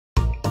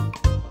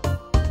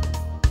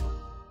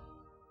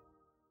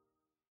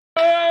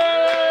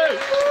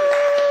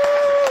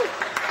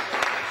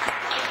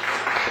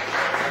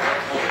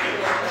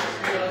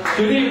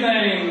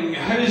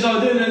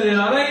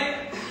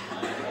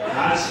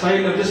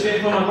fine, I'm just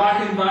waiting for my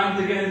backing band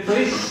to get in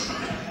place.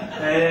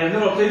 I've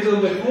never played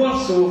with them before,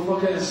 so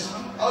fuck it, it's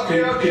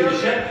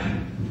good shit.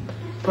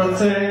 But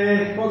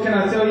what can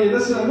I tell you?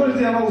 Listen, I'm going to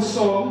do a little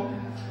song.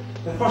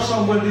 The first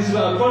song was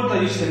about a bird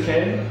I used to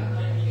ken,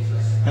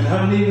 and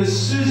her name was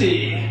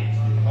Susie.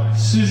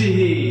 Susie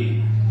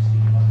Hay.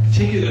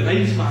 Check out the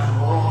vibes, man.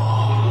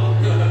 Oh,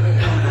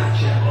 coming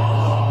at you.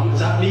 Oh, is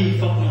that me?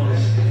 Fuck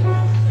knows.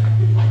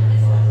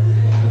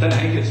 I don't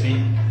think it's me.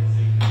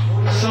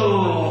 So,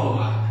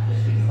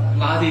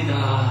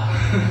 la-di-da.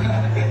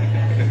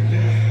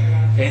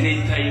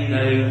 Anytime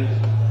now.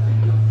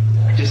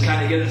 I just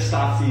can't get the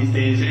staff these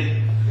days,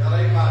 eh?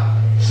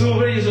 So,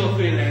 where are you off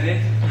with then, eh?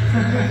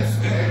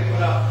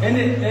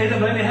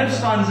 Any house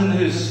fans in the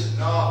house?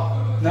 No.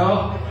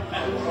 No?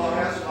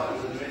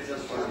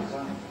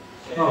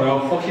 Oh well,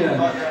 fuck you then.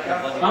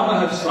 I'm a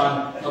Hibs fan.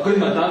 I'll blame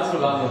my dad for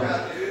that though.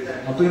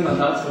 I'll blame my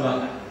dad for that.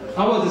 I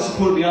wanted to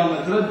support Real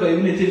Madrid, but he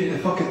wouldn't take me to the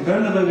fucking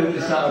Bernabeu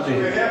every Saturday.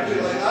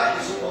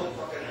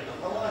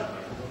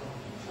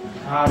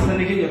 I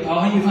didn't get your pal.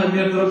 I think you've had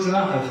more drugs than I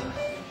have.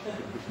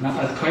 And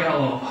I've had quite a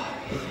lot.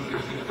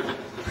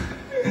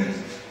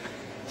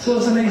 So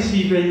it's a nice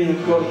wee venue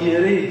we've got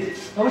here, eh?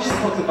 I wish the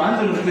fuck the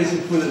band were replacing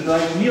before they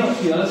dragged me up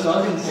here, that's what I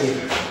can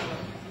say.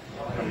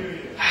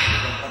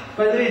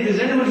 By the way, does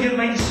anyone here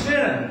mind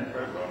swearing?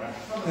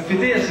 If you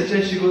do, I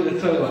suggest you go to the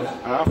toilet.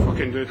 I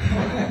fucking do.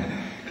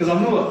 Because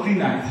I'm not a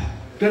clean act.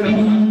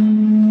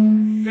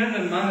 Brendan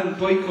Manning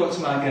boycotts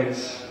my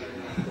gigs.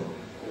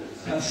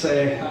 That's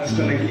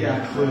going to give you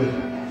a clue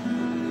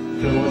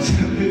to what's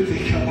about to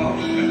come up.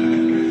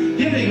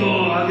 Here we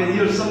go, I can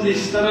hear somebody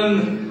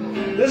stirring.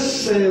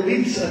 This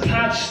lead's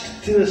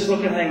attached to this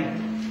fucking thing.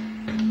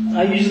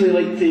 I usually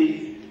like to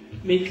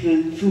make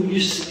the full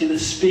use of the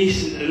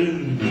space in the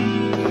room.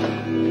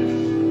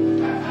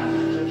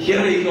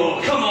 Here we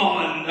go, come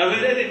on! Are we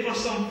ready for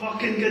some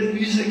fucking good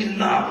music and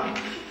that?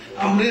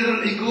 I'm ready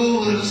to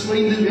go, they're just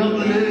winding me up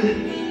now.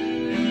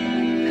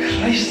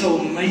 Christ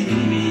almighty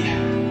me.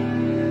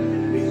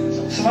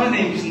 So my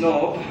name's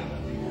Nob,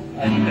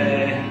 and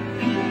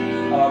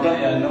I'm a bit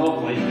of a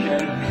knob like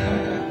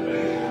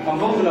I'm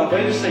building a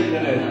website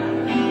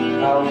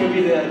now. I'll give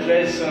you the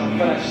address when I'm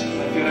finished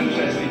if you're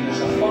interested. It's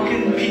a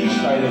fucking beach,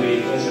 by the way.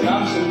 It's an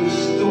absolute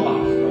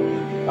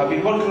story. I've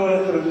been working on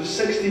it for about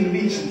 16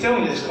 weeks and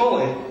telling you it's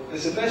quality.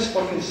 It's the best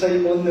fucking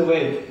site on the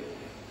web.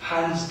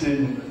 Hands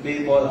down,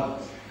 no bother.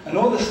 And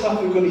all the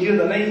stuff we're going to hear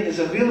tonight is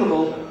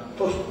available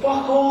for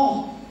fuck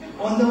all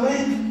on the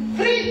web.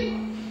 Free!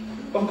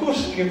 Of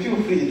course, you can feel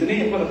free to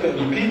donate. I'm going to put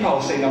my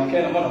PayPal sign up,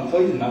 Ken. I'm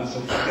unemployed in that, so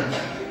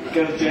fucking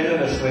give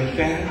generously,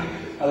 Ken.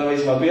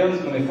 Otherwise my bairn's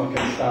going to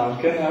fucking starve,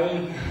 Ken, I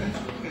mean?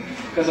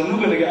 Because I'm not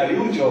going to get a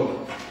real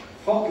job.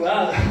 Fuck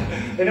that.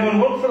 Anyone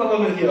work for a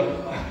living here?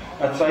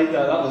 I tried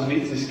that was way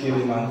too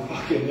scary, man.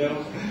 Fucking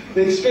hell.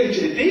 They expect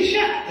you to do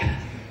shit.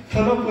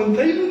 Turn up on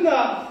time and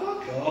that.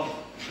 Fuck off.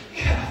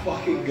 Get a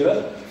fucking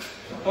grip.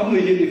 I'm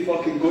not here to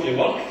fucking go to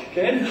work,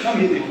 Ken. I'm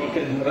here to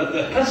fucking rid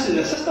the piss in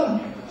the system.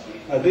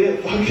 I do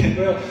it fucking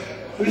well.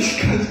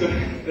 This guy's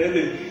going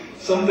ready.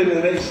 Something in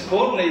the next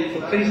fortnight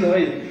for Christ's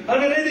sake. Are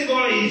we ready,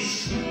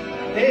 boys?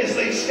 Hey, it's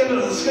like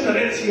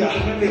Skinnerettes here.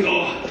 Here we go.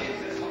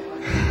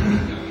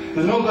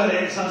 The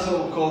Noberettes, that's what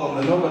we'll call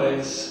them, the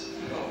Noberettes.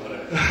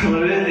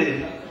 We're ready.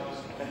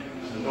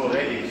 The no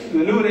readies. The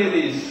no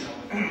readies.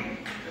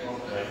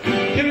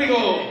 Here we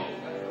go.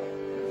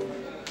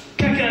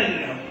 Kick in.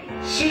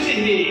 Susie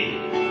Hay.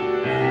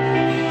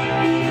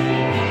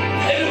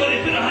 Everybody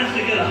put our hands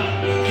together.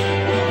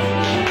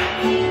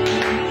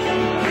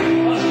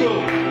 Let's go.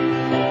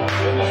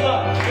 What's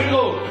that? Here we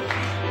go.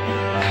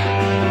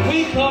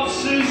 Wake up,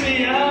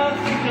 Susie, I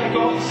think I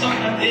got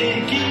something to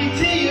give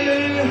to you.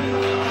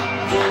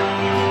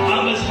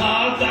 I'm as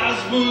hard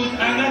as wood and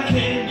I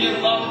can you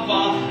love a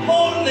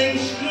morning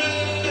screw.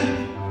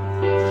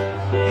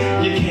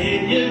 You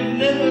can, you've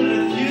never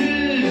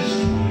refused.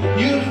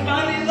 Your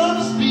fanny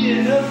loves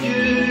being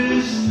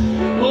abused.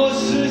 Oh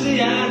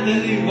Susie, I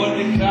didn't want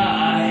to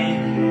cry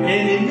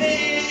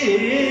anymore.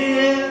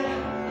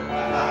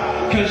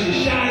 Cause you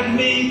shagged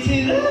me to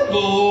the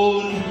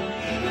bone.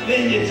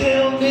 Then you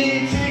tell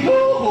me to go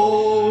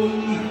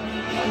home.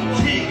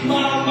 Take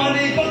my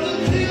money but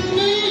don't tell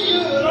me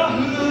you're a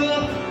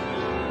whore.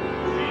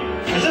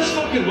 Is this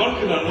fucking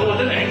working or no? I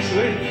didn't think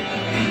so.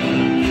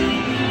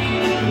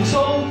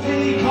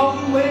 Salty come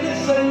when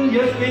it's in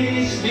your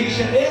face, makes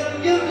you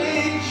earn your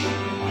wage.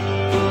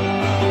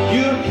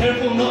 You're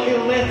careful not to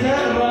let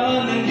it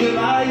run in your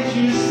eyes,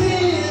 you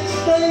see it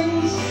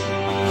stings.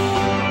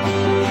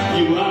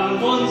 You are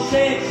one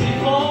sexy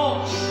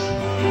fox,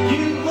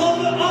 you love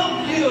it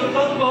up your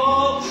butt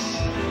box.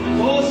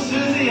 Oh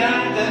Susie, I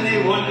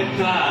didn't want to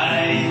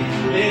cry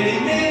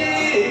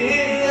anymore.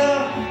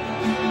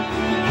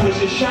 Cause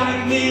you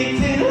shagged me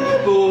to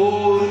the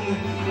bone.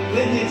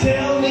 Then you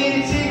tell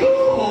me to go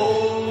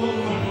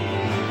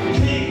home.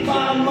 Take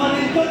my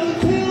money but don't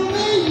tell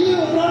me you're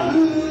a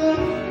whore.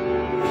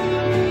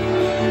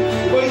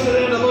 Boys are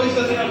there, the boys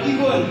are there, keep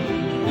going.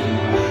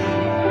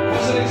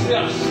 What's the next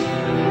verse?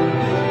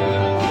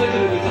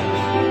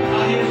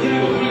 I hear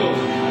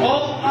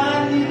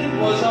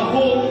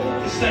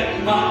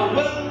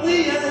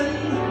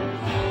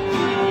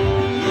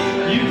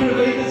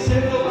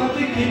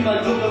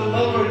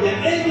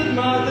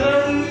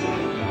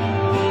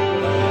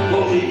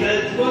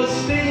was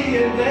staying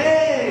in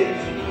bed.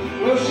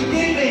 Well, she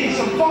gave me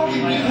some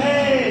fucking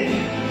head.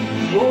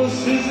 Oh,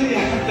 Susie,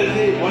 after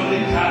they want to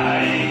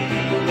die.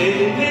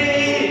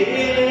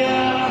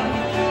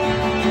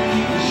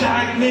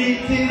 Shag me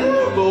to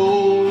the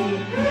bone.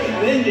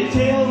 Then you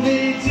tell me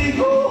to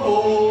go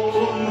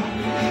home.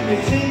 You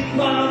take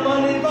my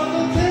money, but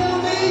don't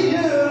tell me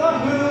you're a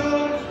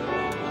fool.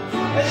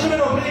 Let's try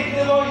to break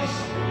the voice.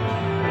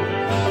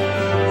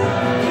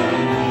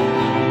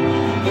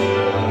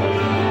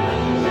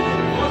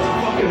 What a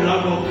fucking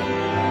rubble.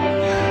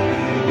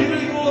 Here we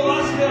go,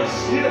 last verse.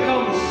 Here it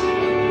comes.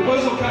 The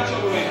boys will catch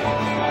up with me.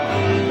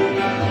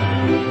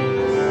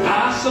 I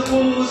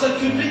suppose I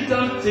could be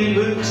dirty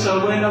books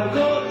when I've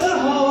got the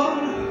horn.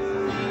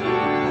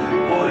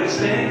 Or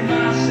extend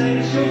my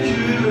sexual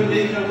cure and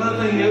make a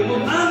living out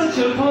of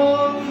amateur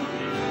porn.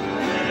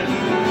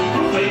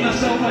 I'll find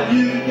myself a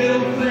new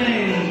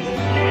girlfriend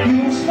who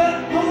will spit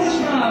polish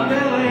my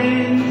bell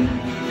end.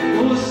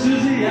 Oh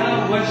Susie, I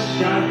wish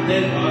I'd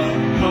never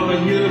come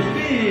in your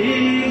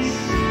face.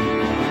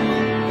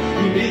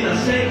 You made a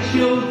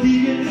sexual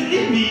deviant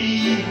in me.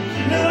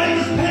 Now I'm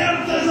as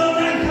perfect as all I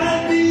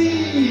can be.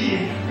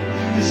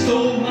 You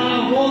stole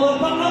my wallet,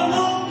 but I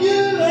love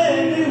you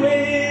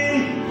anyway.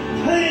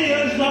 Hey,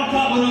 let's wrap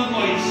that one up,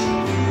 boys.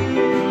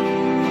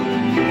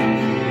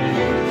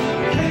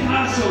 Kick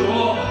ass or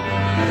what?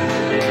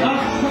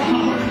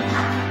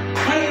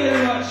 Thank you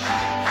very much.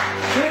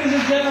 Ladies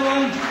and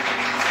gentlemen,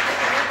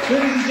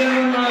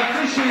 I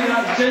appreciate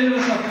that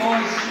generous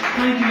applause.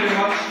 Thank you very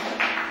much.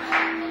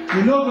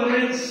 You know what it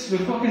is? We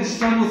fucking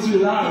struggled through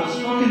that. It was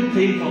fucking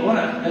painful,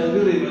 wasn't it? It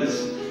really was.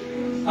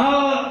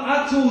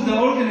 I told the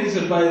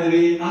organiser, by the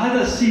way, I had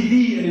a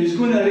CD and he was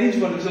going to arrange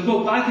one because I've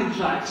got backing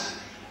tracks.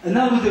 And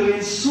that would have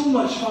been so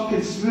much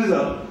fucking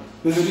smoother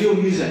with the real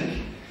music.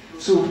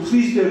 So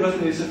please bear with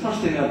me, it's the first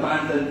thing I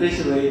band and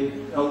basically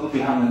I'll be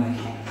hammering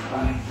again.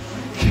 Bye.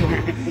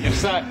 You're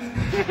sacked.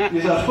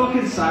 You're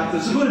fucking sacked.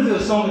 So I'm going to do a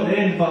song at the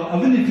end, but I'm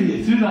going to put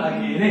you through that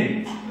again,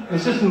 eh?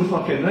 It's just no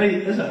fucking right,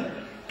 is it?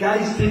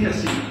 Guys, take a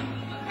seat.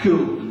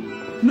 Cool.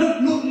 No,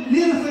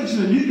 near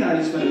reflection on you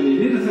guys, by the way,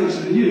 near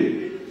reflection on you.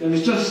 It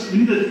was just, we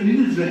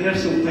needed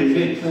rehearsal time,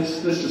 eh?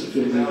 Let's just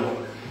put it out.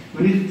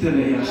 We needed to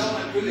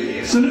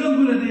rehearse. So now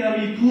I'm going to do a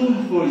wee poem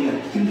for you.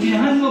 Can you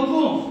handle a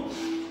poem?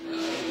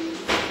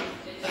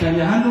 Can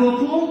you handle a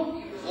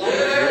poem?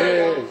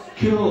 Yeah.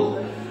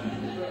 Cool.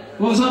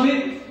 What was that,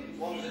 mate?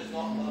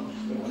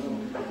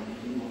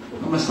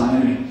 I missed that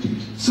anyway.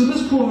 So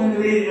this poem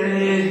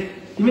anyway,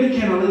 you might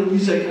kind of like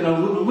music and I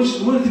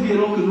wanted to be a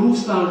rock and roll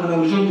star when I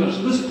was younger.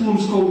 So this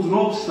poem's called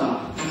Rock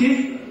Star,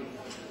 okay?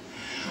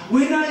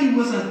 When I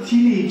was a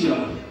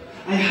teenager,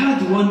 I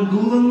had one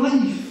goal in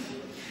life.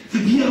 To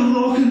be a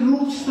rock and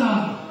roll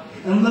star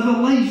and live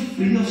a life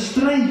free of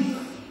strife.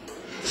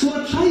 So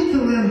I tried to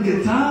learn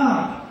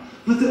guitar,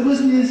 but it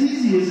wasn't as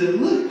easy as it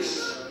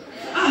looks.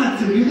 I had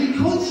to really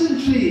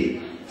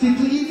concentrate to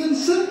play even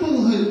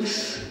simple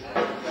hooks.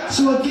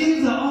 So I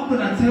gave that up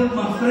and I told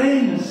my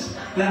friends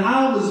that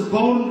I was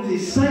born to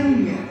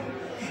sing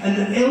and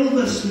that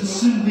Elvis would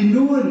soon be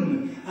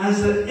known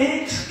as the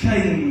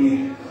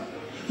X-King.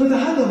 But I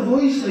had a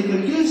voice like a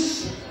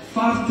goose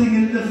farting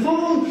in the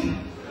fog.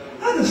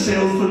 I had a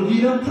settled for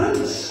being a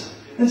prince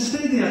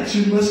instead of a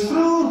tuneless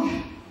frog.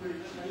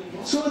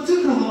 So I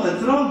took a lot of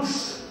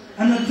drugs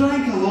and I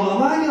drank a lot of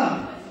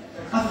lager.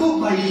 I thought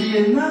by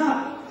doing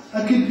that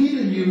I could be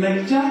the new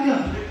Mick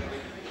Jagger.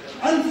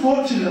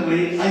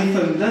 Unfortunately, I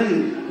found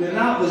out that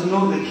that was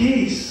not the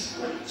case.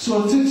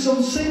 So I took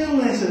some singing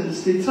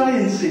lessons to try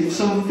and save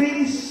some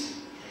face.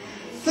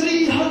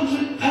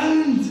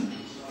 £300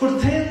 for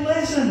 10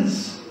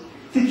 lessons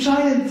to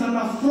try and turn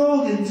a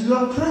frog into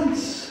a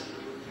prince.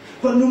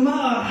 But no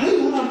matter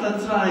how hard I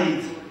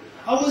tried,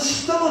 I was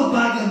still a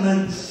bag of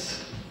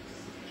mince.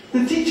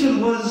 The teacher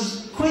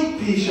was quite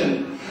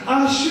patient.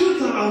 I assured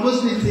her I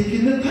wasn't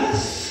taking the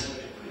piss.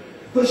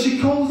 But she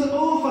called it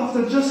off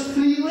after just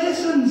 3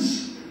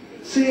 lessons,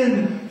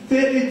 saying,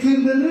 30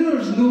 £30 an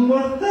hour's no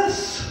worth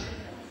this.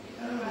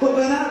 But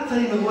by that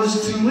time it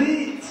was too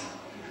late,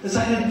 as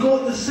I had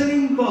got the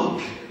singing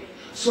bug.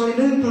 So I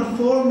now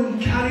perform in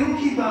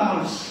karaoke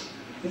bars,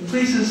 in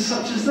places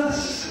such as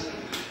this,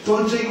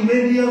 dodging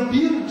many a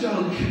beer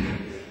jug.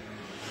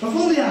 If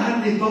only I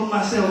hadn't built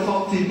myself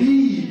up to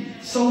be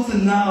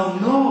something that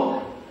I'm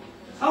not,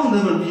 I'll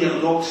never be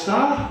a rock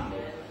star.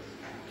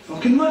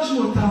 Fucking much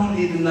more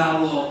talented than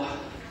that lot.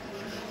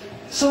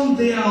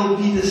 Someday I'll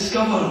be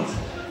discovered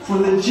for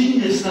the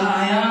genius that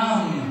I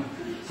am.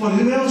 For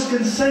who else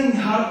can sing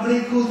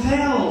Heartbreak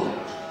Hotel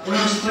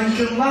whilst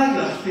drinking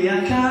lager for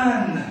a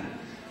can?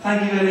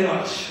 Thank you very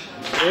much.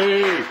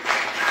 Hey.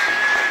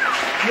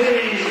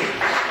 Hey.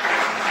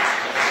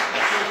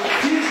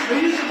 Are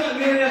you a bit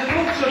very a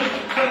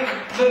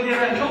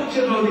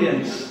cultured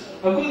audience?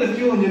 I've got the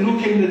feeling you're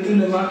not kind of doing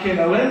it at that kind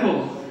of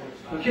level.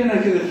 I kind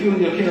of get the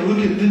feeling you're kind of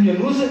looking down your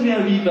nose at me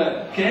a wee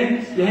bit, Ken.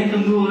 You think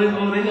I'm all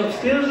right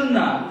upstairs and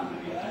that?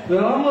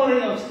 Well, I'm all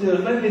right upstairs,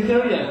 let me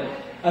tell you.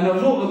 And I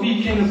wrote a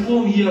wee kind of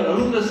poem here. I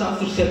wrote this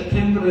after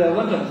September the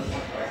 11th.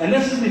 And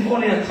this isn't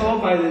funny at all,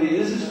 by the way.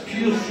 This is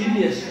pure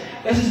serious.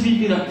 This is me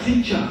being a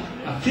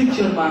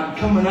preacher man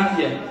coming at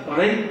you,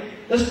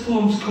 alright? This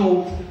poem's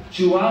called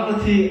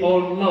Duality or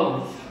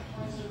Love.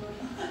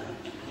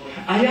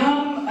 I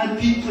am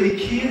a deeply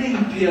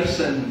caring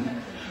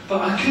person,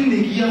 but I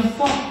couldn't give a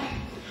fuck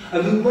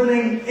about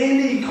winning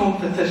any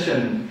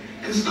competition,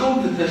 because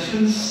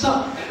competitions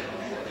suck.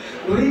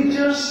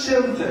 Rangers,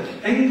 Celtic,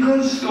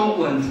 England,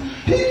 Scotland,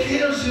 who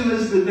cares who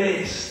is the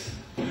best?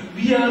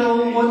 We are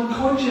all one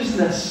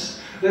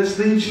consciousness, that's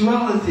the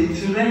duality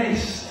to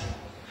rest.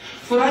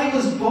 For I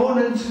was born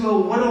into a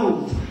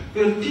world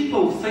where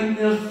people think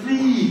they're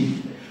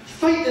free,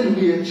 fighting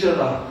with each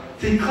other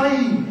to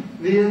climb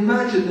the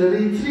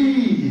imaginary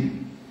tree.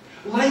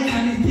 Like I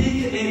can't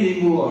take it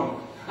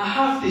anymore, I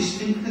have to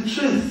speak the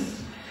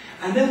truth.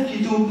 And if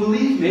you don't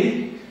believe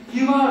me,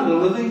 you are the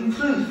living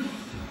proof.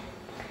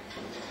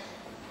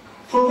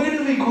 For when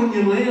are we going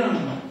to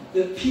learn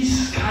that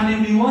peace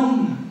can't be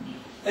won?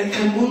 It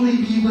can only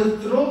be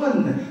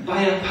withdrawn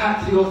by a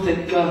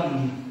patriotic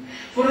gun.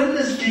 For in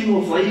this game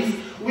of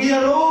life, we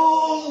are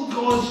all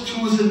God's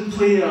chosen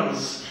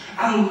players,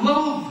 and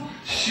love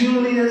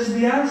surely is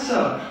the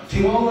answer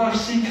to all our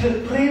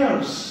secret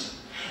prayers.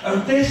 Our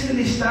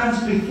destiny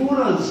stands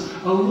before us,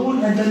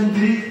 alone and in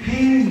great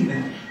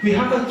pain. We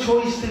have a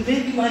choice to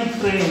make, my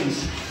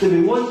friends. Do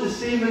we want the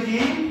same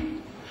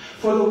again?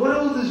 For the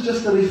world is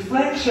just a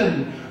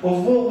reflection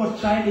of what we're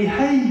trying to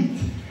hide,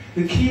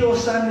 the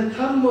chaos and the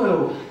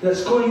turmoil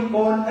that's going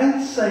on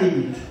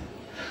inside.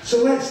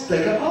 So let's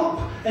dig it up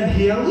and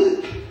have a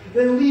look,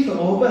 then leave it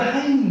all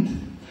behind.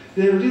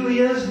 There really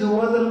is no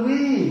other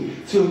way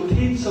to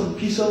obtain some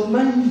peace of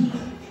mind.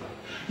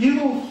 You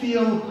will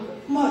feel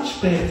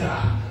much better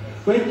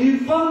when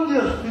you burn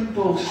your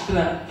football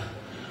strip,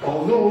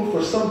 although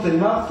for something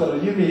after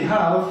you may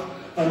have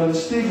an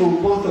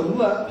unstable bottom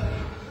lip.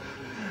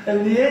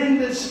 In the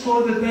end, it's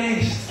for the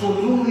best, for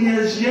there only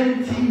is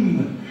one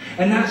team,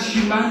 and that's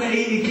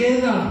humanity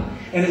together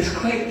in its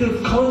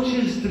collective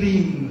conscious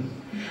dream.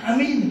 I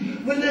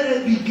mean, wouldn't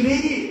it be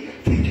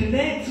great to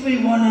connect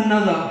with one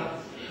another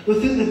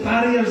without the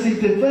barriers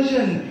of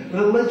division,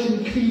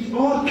 religion, creed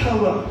or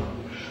colour,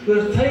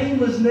 where time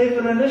was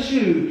never an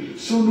issue,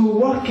 so no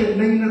work at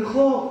 9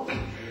 o'clock,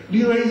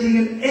 realising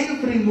in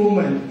every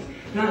moment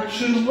that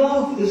true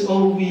love is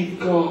all we've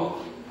got.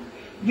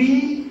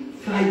 We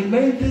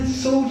fragmented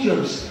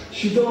soldiers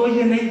should all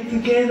unite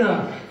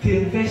together to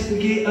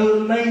investigate our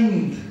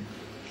mind.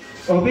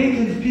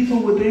 Awakened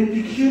people would then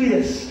be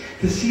curious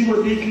to see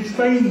what they could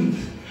find.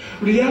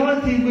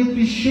 Reality would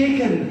be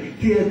shaken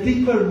to a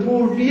deeper,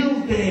 more real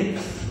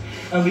depth,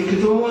 and we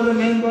could all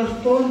remember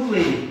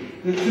fondly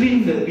the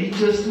dream that we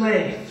just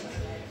left.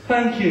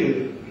 Thank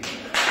you.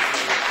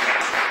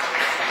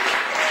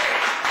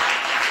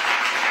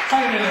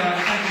 Thank you very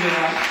much, thank you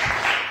very much.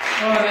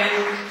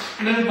 Alright.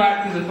 Now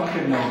back to the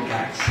fucking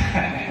Knobcats.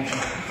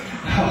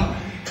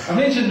 I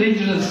mentioned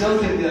Rangers and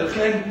Celtic there,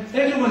 Ken.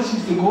 Everyone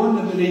seems to go on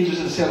about Rangers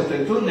and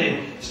Celtic, don't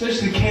they?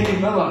 Especially Kenny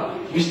Miller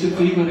used to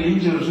play with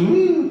Rangers.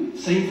 Woo!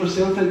 Sign for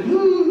Celtic.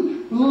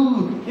 Woo!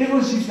 Woo!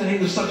 Everyone seems to think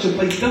there's such a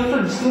big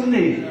difference, don't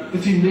they,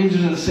 between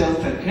Rangers and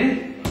Celtic,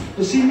 eh?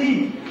 But see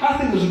me, I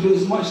think there's about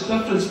as much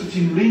difference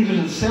between Rangers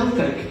and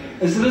Celtic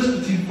as there is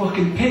between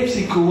fucking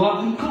Pepsi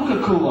Cola and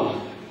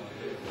Coca-Cola.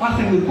 I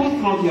think we both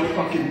brought your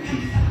fucking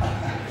teeth.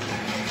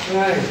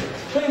 Right.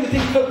 Trying to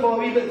take football a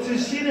wee bit too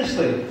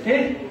seriously,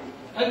 eh?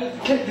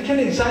 The kind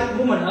of exact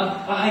moment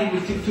I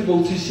think we take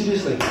football too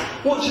seriously.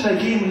 Watching a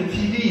game on the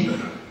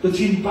TV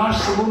between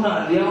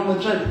Barcelona and Real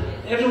Madrid.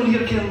 Everyone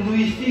here can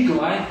Luis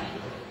Figo, eh?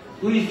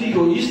 Luis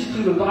Figo used to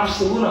play with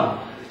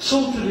Barcelona,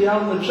 sold to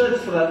Real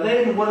Madrid for a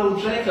then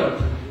world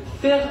record,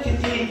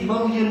 £38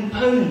 million.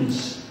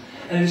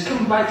 And he's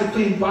coming back to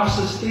play in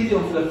Barca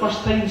Stadium for the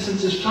first time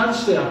since his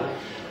transfer.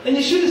 And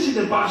you should have seen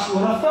the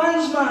Barcelona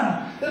fans,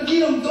 man. They're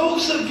giving him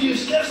dogs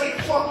abuse. It's like,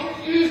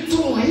 fucking you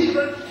don't hate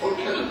it.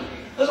 Fucking,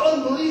 it's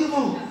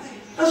unbelievable.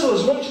 As I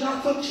was watching, I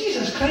thought,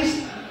 Jesus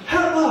Christ,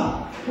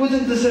 Hitler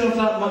wouldn't deserve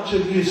that much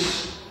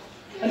abuse.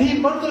 And he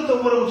murdered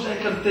the world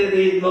record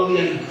 38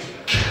 million.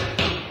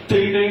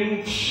 Ding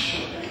ding.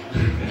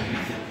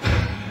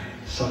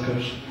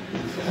 Suckers.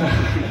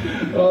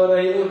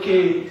 Alright,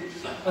 okay.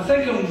 I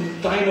think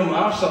I'm dying on my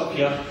arse up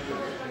here.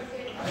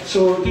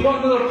 So, do you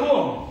want another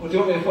poem? Or do you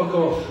want me to fuck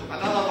off?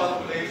 Another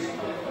one, please.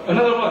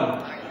 Another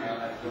one?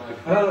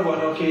 Another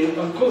one, okay.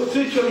 I've got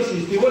two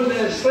choices. Do you want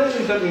the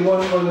slightly dirty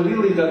one or the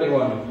really dirty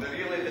one? The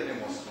really dirty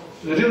one.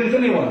 The really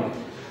dirty one?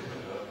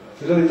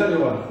 The really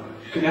dirty one.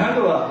 Can you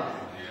handle that?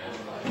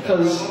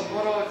 Because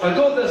I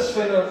got this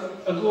when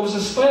I was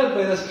inspired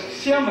by this.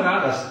 See, I'm an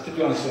artist, to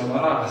be honest with you, I'm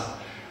an artist.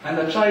 And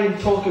I try and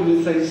talk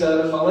about things that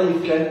are in my life,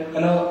 okay?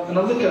 And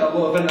I look at a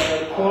lot of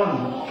internet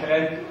porn,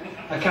 okay?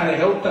 I can't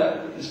help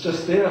it, it's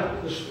just there.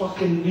 There's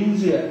fucking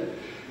means it.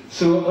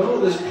 So I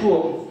wrote this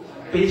poem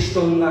based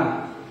on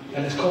that,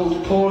 and it's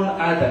called Porn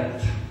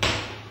Addict.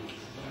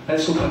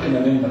 Let's hope I can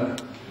remember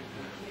it.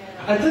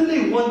 I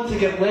didn't want to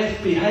get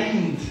left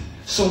behind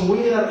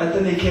somewhere I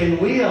didn't ken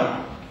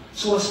where.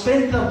 So I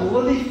spent a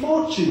bloody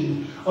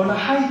fortune on a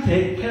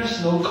high-tech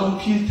personal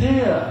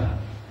computer.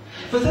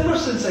 But ever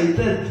since I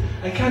did,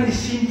 I can't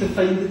seem to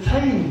find the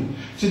time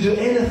to do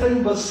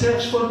anything but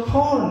search for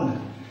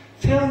porn.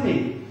 Tell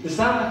me, is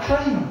that a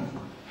crime?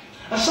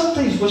 I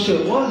sometimes wish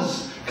it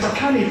was, because I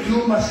can't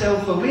pull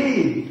myself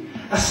away.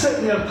 I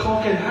sit there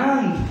cock in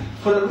hand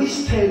for at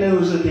least 10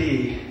 hours a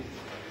day.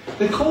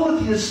 The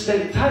quality is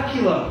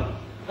spectacular.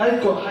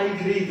 I've got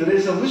high-grade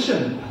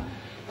resolution.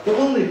 The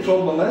only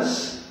problem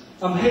is,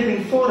 I'm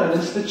heading for an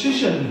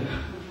institution.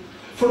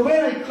 For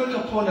when I click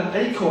upon an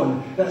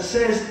icon that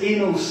says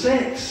anal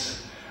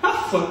sex,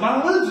 I flip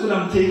my lids when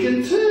I'm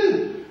taken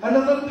to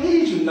another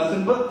page with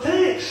nothing but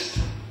text.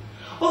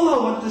 All I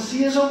want to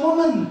see is a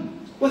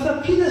woman with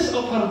a penis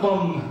up her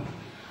bum,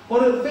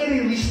 or at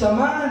very least a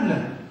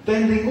man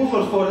bending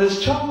over for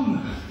his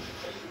chum.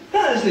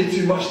 That isn't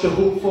too much to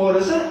hope for,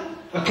 is it?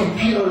 A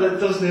computer that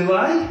doesn't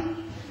lie.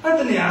 I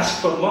didn't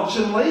ask for much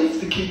in life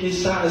to keep me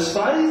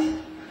satisfied.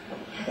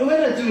 And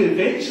when I do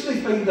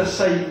eventually find a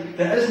site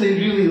that isn't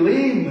really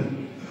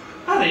lame,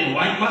 I then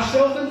wank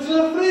myself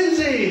into a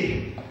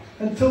frenzy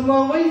until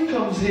my wife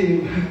comes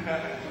home.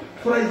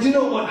 For I do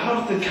not want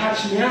her to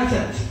catch me at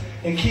it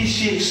in case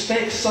she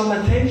expects some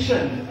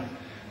attention.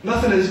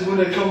 Nothing is going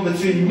to come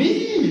between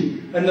me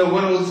and the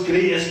world's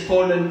greatest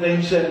porn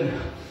invention.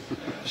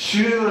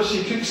 Sure,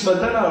 she cooks my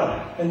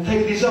dinner and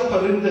tidies up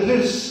around the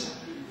house,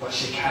 but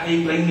she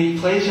can't bring me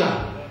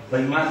pleasure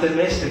like my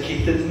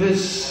domesticated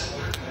moose.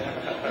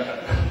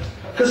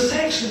 Because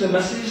sex with the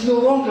missus no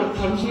longer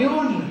turns me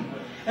on.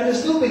 And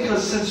it's not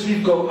because since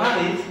we've got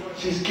married,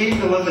 she's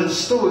gained 11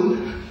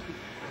 stone.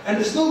 And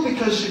it's not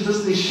because she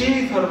doesn't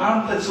shave her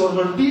armpits or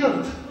her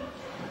beard.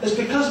 It's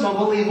because my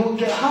willy won't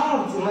get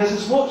hard unless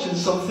it's watching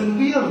something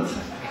weird.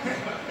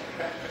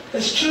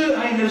 It's true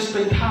I now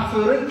spend half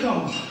our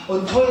income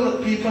on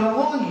toilet paper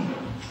alone.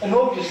 And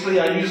obviously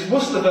I use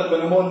most of it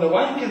when I'm on the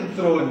wanking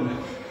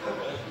throne.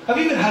 I've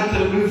even had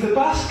to remove the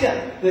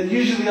basket that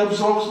usually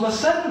absorbs my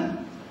sin.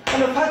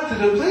 And I've had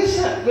to replace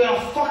it with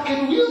a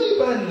fucking wheelie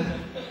bin.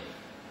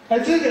 I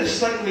do get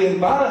slightly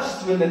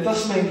embarrassed when the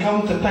dustmen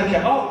come to pick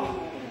it up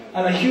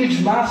and a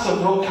huge mass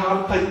of rock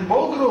hard pipe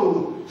bog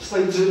roll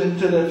slides out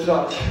into the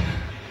truck.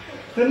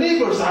 The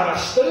neighbours are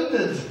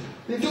astounded.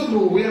 They don't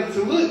know where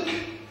to look.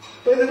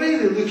 By the way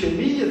they look at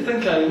me, you'd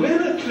think I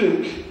wear a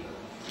crook.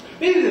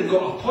 Maybe they've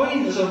got a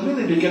point, as I'm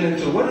really beginning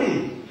to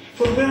worry.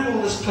 For where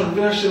will this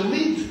perversion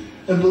lead?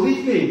 And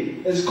believe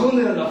me, it's going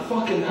there in a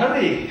fucking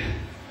hurry.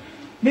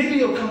 Maybe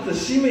you'll come to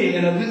see me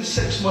in about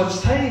 6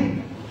 months'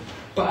 time,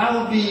 but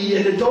I'll be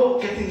in the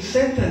dock getting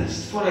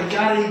sentenced for a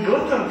Gary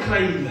Glitter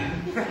crime.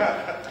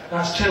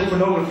 That's child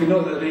pornography,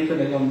 not that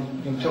raping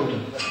young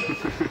children.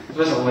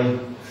 There is a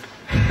line.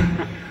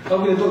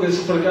 I'll be in the dock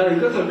for a Gary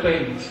Glitter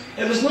crime.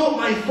 It was not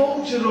my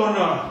fault, Your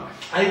Honour.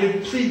 I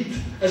would plead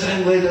as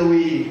I'm led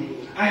away.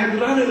 I had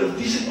run out of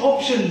decent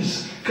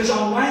options, because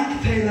I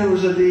wank 10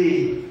 hours a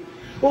day.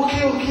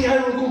 Okay, I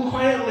will go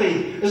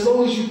quietly, as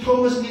long as you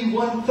promise me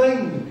one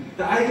thing,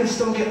 that I can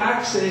still get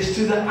access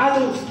to the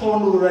adult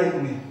porno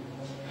ring.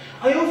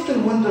 I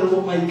often wonder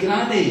what my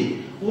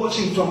granny,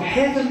 watching from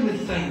heaven,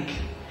 would think,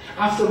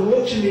 after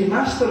watching me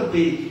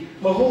masturbate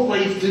my whole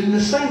life down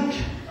the sink.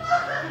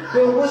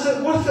 Well, was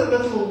it worth it,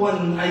 little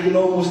one, I can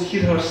almost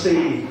hear her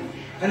say.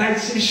 And I'd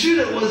say, sure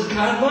it was,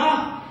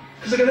 Grandma,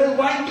 because I can now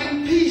wank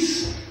in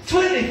peace,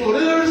 24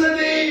 hours a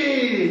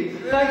day.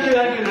 Thank you,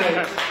 good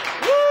night.